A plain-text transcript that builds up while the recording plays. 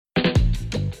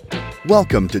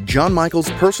Welcome to John Michael's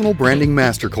Personal Branding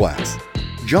Masterclass.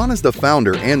 John is the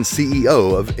founder and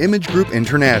CEO of Image Group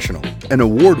International, an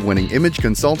award-winning image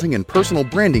consulting and personal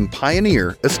branding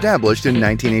pioneer established in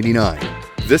 1989.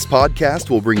 This podcast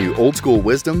will bring you old-school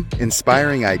wisdom,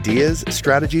 inspiring ideas,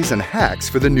 strategies, and hacks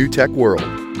for the new tech world.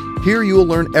 Here you will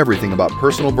learn everything about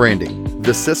personal branding,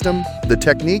 the system, the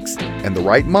techniques, and the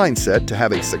right mindset to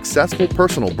have a successful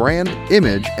personal brand,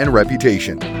 image, and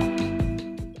reputation.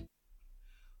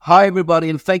 Hi, everybody,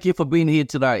 and thank you for being here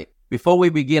today. Before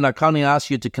we begin, I kindly ask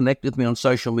you to connect with me on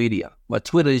social media. My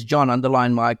Twitter is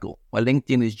John_Michael. My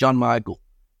LinkedIn is John Michael.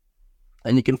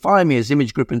 And you can find me as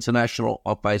Image Group International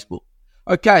on Facebook.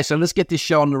 Okay, so let's get this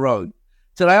show on the road.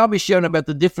 Today, I'll be sharing about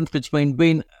the difference between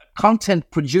being a content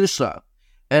producer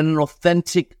and an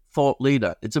authentic thought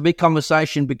leader. It's a big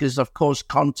conversation because, of course,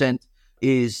 content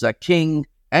is king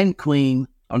and queen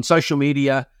on social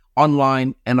media,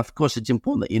 online, and of course, it's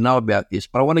important that you know about this,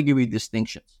 but I want to give you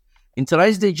distinctions. In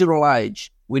today's digital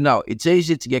age, we know it's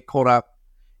easy to get caught up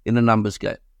in the numbers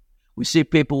game. We see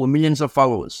people with millions of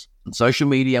followers on social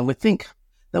media, and we think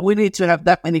that we need to have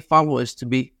that many followers to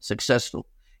be successful.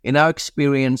 In our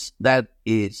experience, that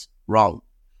is wrong.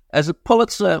 As a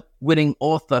Pulitzer-winning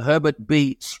author, Herbert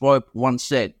B. Swope once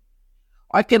said,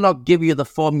 "I cannot give you the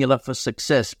formula for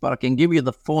success, but I can give you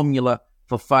the formula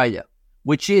for failure,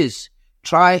 which is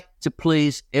try to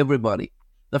please everybody."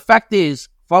 The fact is,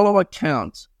 follower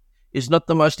count is not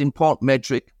the most important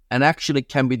metric and actually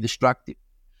can be destructive.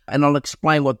 And I'll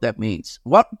explain what that means.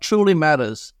 What truly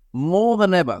matters more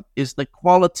than ever is the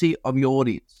quality of your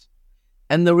audience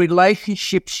and the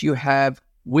relationships you have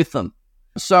with them.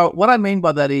 So what I mean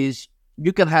by that is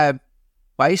you can have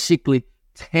basically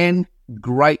 10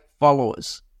 great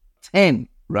followers, 10,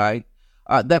 right?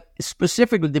 That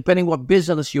specifically, depending what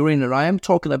business you're in, and I am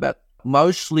talking about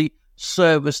mostly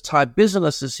service-type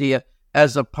businesses here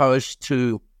as opposed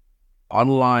to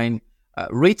online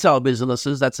retail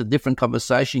businesses. That's a different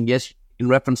conversation. Yes, in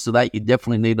reference to that, you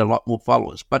definitely need a lot more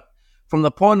followers. But from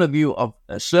the point of view of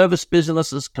service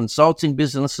businesses, consulting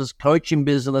businesses, coaching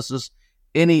businesses,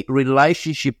 any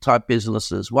relationship-type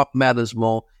businesses, what matters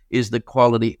more is the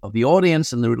quality of the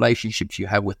audience and the relationships you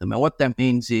have with them. And what that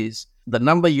means is the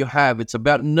number you have, it's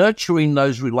about nurturing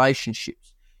those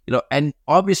relationships. And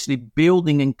obviously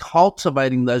building and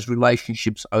cultivating those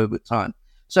relationships over time.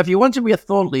 So if you want to be a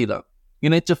thought leader, you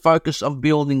need to focus on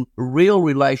building real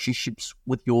relationships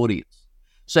with your audience.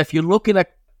 So if you're looking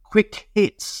at quick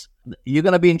hits, you're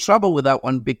going to be in trouble with that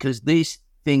one because these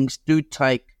things do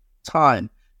take time.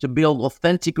 To build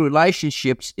authentic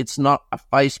relationships, it's not a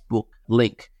Facebook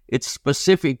link. It's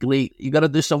specifically, you got to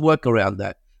do some work around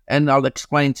that. And I'll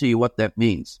explain to you what that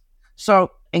means.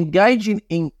 So engaging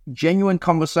in genuine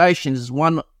conversations is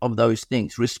one of those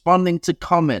things. Responding to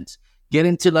comments,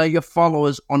 getting to know your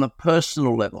followers on a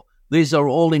personal level. These are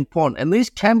all important. And these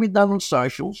can be done on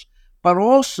socials, but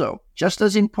also, just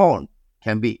as important,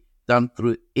 can be done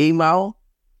through email,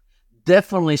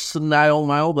 definitely snail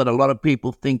mail, but a lot of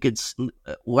people think it's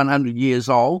 100 years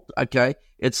old, okay?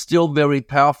 It's still very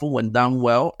powerful when done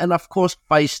well. And of course,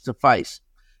 face-to-face.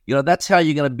 That's how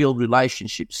you're going to build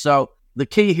relationships. So the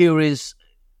key here is,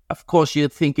 of course, you're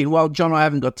thinking, well, John, I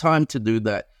haven't got time to do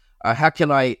that. How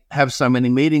can I have so many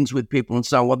meetings with people and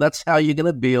so on? Well, that's how you're going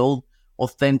to build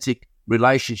authentic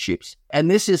relationships.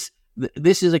 And this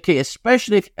is a key,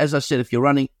 especially if, as I said, if you're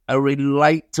running a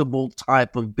relatable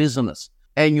type of business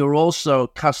and you're also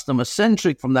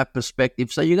customer-centric from that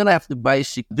perspective. So you're going to have to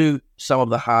basically do some of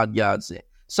the hard yards there.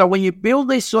 So when you build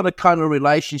these sort of kind of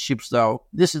relationships, though,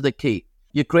 this is the key.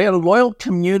 You create a loyal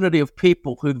community of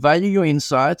people who value your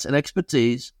insights and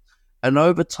expertise and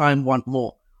over time want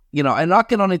more. And I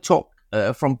can only talk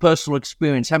from personal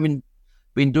experience, having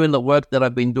been doing the work that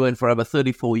I've been doing for over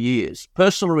 34 years.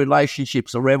 Personal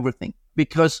relationships are everything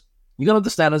because you got to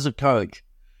understand, as a coach,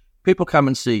 people come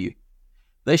and see you.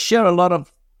 They share a lot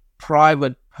of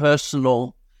private,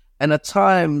 personal, and at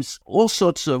times all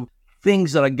sorts of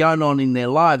things that are going on in their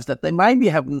lives that they maybe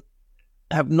have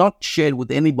not shared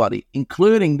with anybody,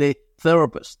 including the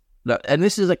therapist. And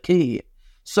this is a key here.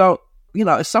 So,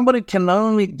 somebody can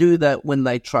only do that when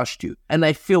they trust you and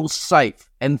they feel safe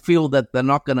and feel that they're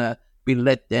not going to be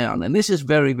let down. And this is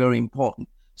very, very important.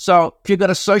 So if you've got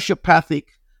a sociopathic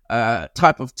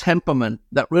type of temperament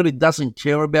that really doesn't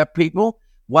care about people,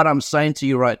 what I'm saying to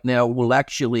you right now will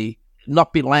actually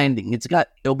not be landing.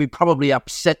 It'll be probably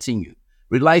upsetting you.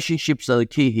 Relationships are the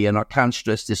key here, and I can't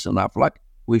stress this enough, like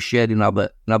we shared in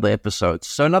other episodes.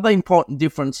 So another important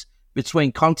difference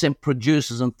between content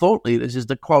producers and thought leaders is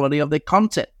the quality of their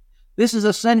content. This is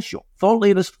essential. Thought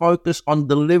leaders focus on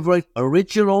delivering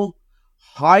original,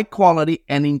 high quality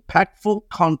and impactful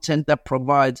content that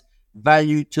provides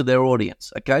value to their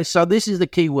audience. Okay, so this is the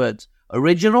key words: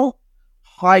 original,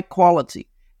 high quality,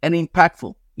 and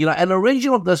impactful. And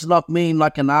original does not mean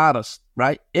like an artist,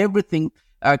 right? Everything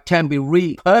can be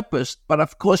repurposed, but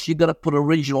of course you got to put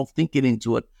original thinking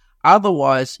into it.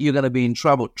 Otherwise, you're going to be in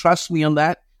trouble. Trust me on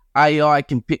that. AI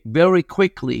can pick very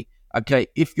quickly, okay,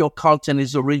 if your content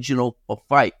is original or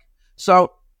fake.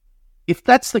 So if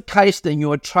that's the case, then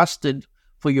you are trusted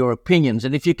for your opinions.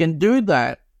 And if you can do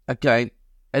that, okay,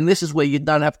 and this is where you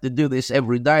don't have to do this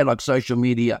every day like social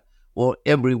media or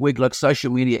every week like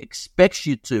social media expects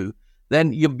you to,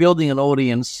 then you're building an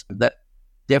audience that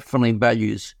definitely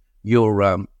values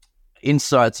your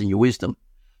insights and your wisdom.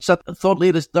 So thought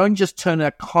leaders don't just turn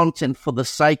out content for the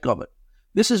sake of it.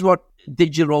 This is what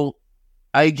digital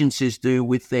agencies do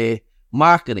with their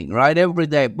marketing, right? Every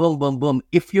day, boom, boom, boom.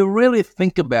 If you really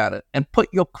think about it and put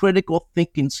your critical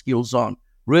thinking skills on,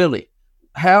 really,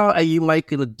 how are you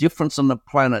making a difference on the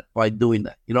planet by doing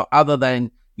that? Other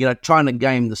than, trying to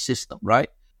game the system, right?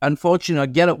 Unfortunately, I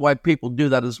get it why people do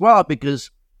that as well,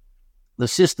 because the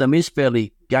system is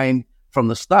fairly gamed from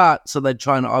the start. So they're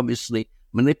trying to obviously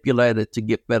manipulate it to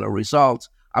get better results.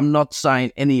 I'm not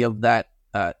saying any of that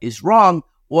is wrong.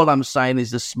 All I'm saying is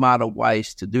there's smarter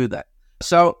ways to do that.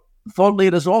 So thought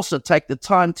leaders also take the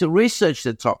time to research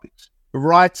their topics,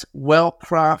 write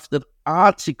well-crafted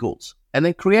articles, and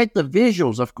then create the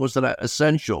visuals, of course, that are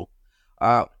essential,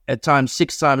 at times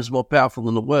 6 times more powerful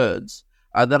than the words,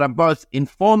 that are both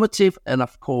informative and,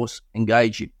 of course,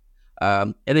 engaging.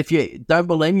 And if you don't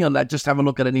believe me on that, just have a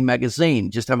look at any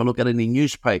magazine, just have a look at any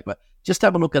newspaper, just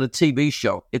have a look at a TV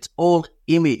show. It's all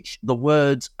image. The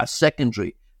words are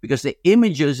secondary because the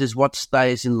images is what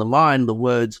stays in the mind. The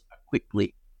words are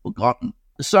quickly forgotten.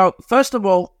 So first of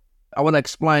all, I want to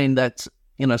explain that,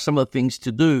 some of the things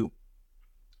to do.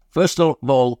 First of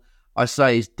all, I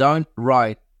say is don't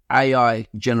write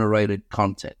AI-generated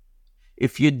content.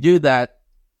 If you do that,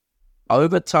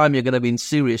 over time, you're going to be in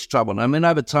serious trouble. I mean,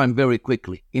 over time, very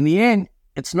quickly. In the end,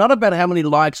 it's not about how many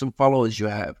likes and followers you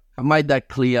have. I've made that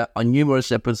clear on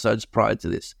numerous episodes prior to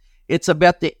this. It's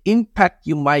about the impact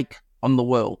you make on the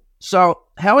world. So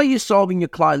how are you solving your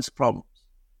clients' problems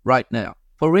right now?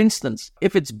 For instance,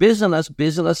 if it's business,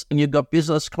 and you've got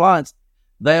business clients,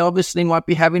 they obviously might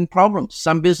be having problems.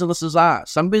 Some businesses are.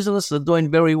 Some businesses are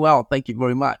doing very well. Thank you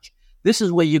very much. This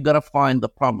is where you've got to find the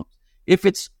problems. If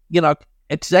it's,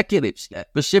 executives,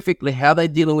 specifically how they're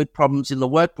dealing with problems in the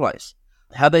workplace,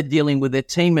 how they're dealing with their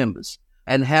team members,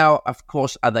 and how, of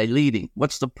course, are they leading?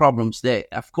 What's the problems there?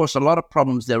 Of course, a lot of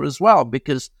problems there as well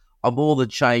because of all the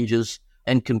changes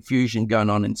and confusion going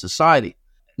on in society.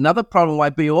 Another problem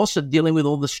might be also dealing with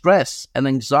all the stress and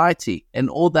anxiety and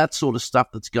all that sort of stuff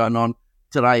that's going on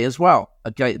today as well.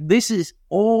 Okay, this is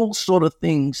all sort of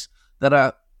things that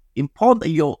are important that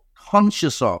you're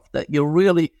conscious of, that you're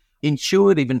really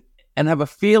intuitive and have a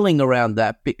feeling around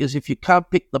that, because if you can't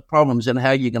pick the problems, and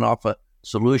how you can offer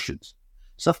solutions.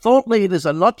 So thought leaders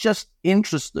are not just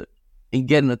interested in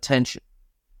getting attention.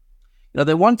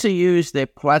 They want to use their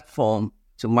platform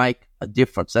to make a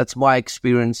difference. That's my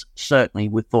experience, certainly,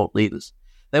 with thought leaders.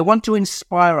 They want to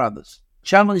inspire others,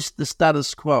 challenge the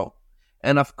status quo,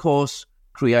 and, of course,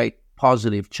 create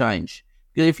positive change.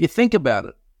 Because if you think about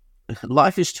it,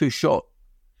 life is too short.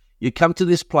 You come to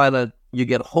this planet, you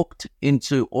get hooked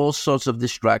into all sorts of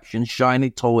distractions, shiny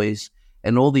toys,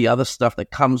 and all the other stuff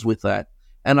that comes with that.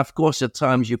 And, of course, at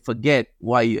times you forget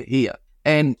why you're here.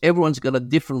 And everyone's got a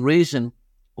different reason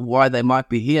why they might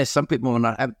be here. Some people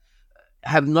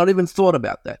have not even thought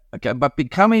about that. Okay, but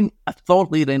becoming a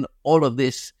thought leader in all of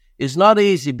this is not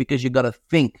easy because you got to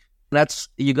think.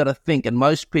 You got to think, and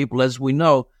most people, as we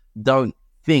know, don't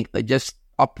think. They're just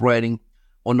operating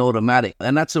on automatic,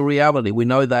 and that's a reality. We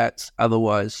know that.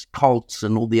 Otherwise, cults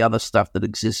and all the other stuff that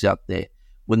exists out there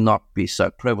would not be so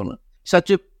prevalent. So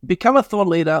to become a thought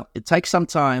leader, it takes some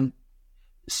time,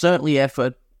 certainly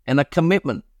effort, and a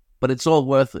commitment, but it's all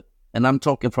worth it. And I'm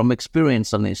talking from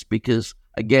experience on this because,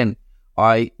 again,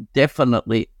 I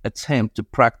definitely attempt to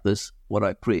practice what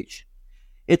I preach.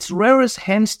 It's rare as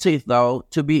hen's teeth, though,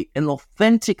 to be an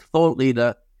authentic thought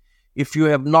leader if you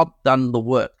have not done the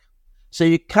work. So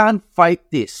you can't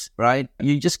fake this, right?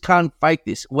 You just can't fake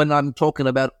this when I'm talking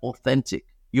about authentic.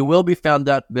 You will be found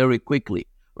out very quickly,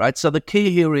 right? So the key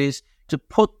here is to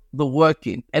put the work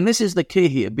in. And this is the key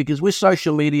here, because with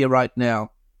social media right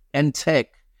now and tech,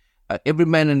 every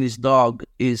man and his dog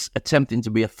is attempting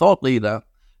to be a thought leader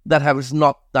that has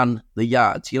not done the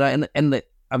yards, and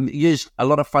I've used a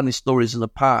lot of funny stories in the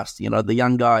past, the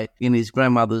young guy in his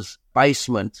grandmother's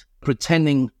basement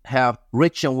pretending how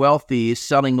rich and wealthy he is,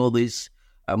 selling all these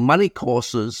money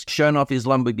courses, showing off his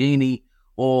Lamborghini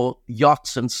or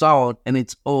yachts and so on, and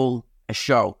it's all a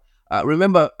show.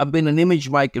 Remember, I've been an image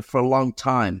maker for a long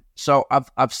time, so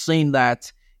I've seen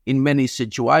that in many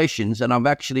situations, and I've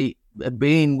actually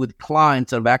been with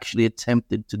clients that have actually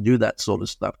attempted to do that sort of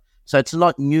stuff. So it's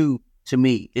not new to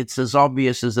me. It's as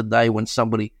obvious as the day when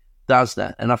somebody does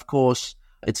that. And of course,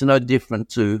 it's no different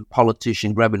to a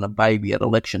politician grabbing a baby at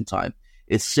election time.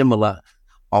 It's similar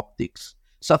optics.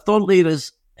 So thought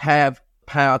leaders have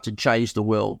power to change the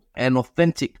world, and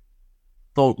authentic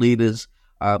thought leaders,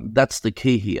 that's the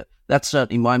key here. That's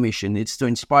certainly my mission. It's to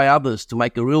inspire others to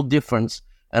make a real difference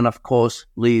and, of course,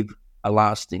 leave a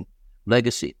lasting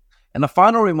legacy. And a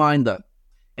final reminder,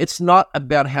 it's not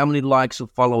about how many likes or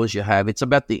followers you have. It's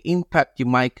about the impact you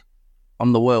make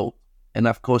on the world. And,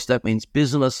 of course, that means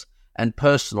business and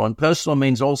personal. And personal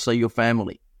means also your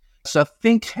family. So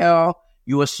think how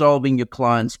you are solving your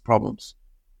clients' problems.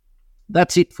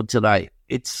 That's it for today.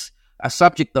 It's a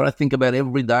subject that I think about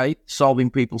every day, solving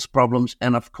people's problems.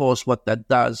 And, of course, what that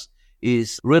does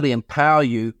is really empower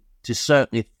you to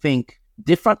certainly think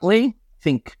differently,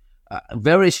 think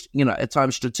very, at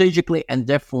times strategically, and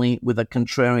definitely with a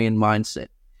contrarian mindset.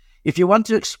 If you want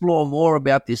to explore more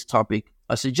about this topic,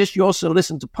 I suggest you also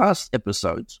listen to past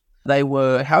episodes. They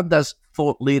were, how does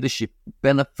thought leadership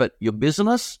benefit your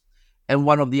business? And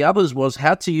one of the others was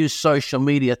how to use social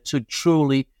media to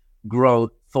truly grow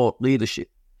thought leadership.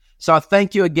 So I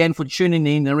thank you again for tuning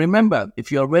in. And remember,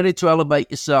 if you're ready to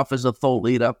elevate yourself as a thought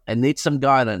leader and need some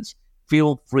guidance,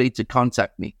 feel free to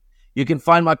contact me. You can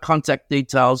find my contact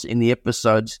details in the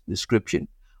episode's description.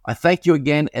 I thank you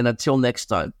again, and until next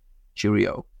time,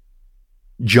 cheerio.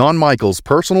 John Michael's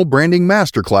Personal Branding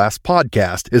Masterclass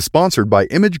podcast is sponsored by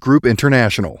Image Group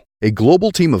International, a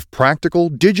global team of practical,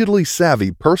 digitally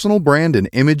savvy personal brand and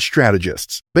image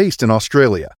strategists based in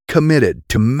Australia, committed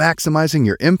to maximizing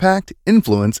your impact,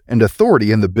 influence, and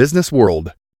authority in the business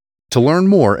world. To learn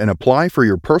more and apply for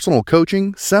your personal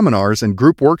coaching, seminars, and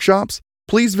group workshops,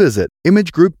 please visit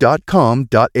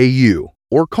imagegroup.com.au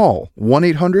or call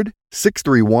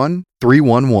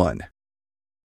 1-800-631-311.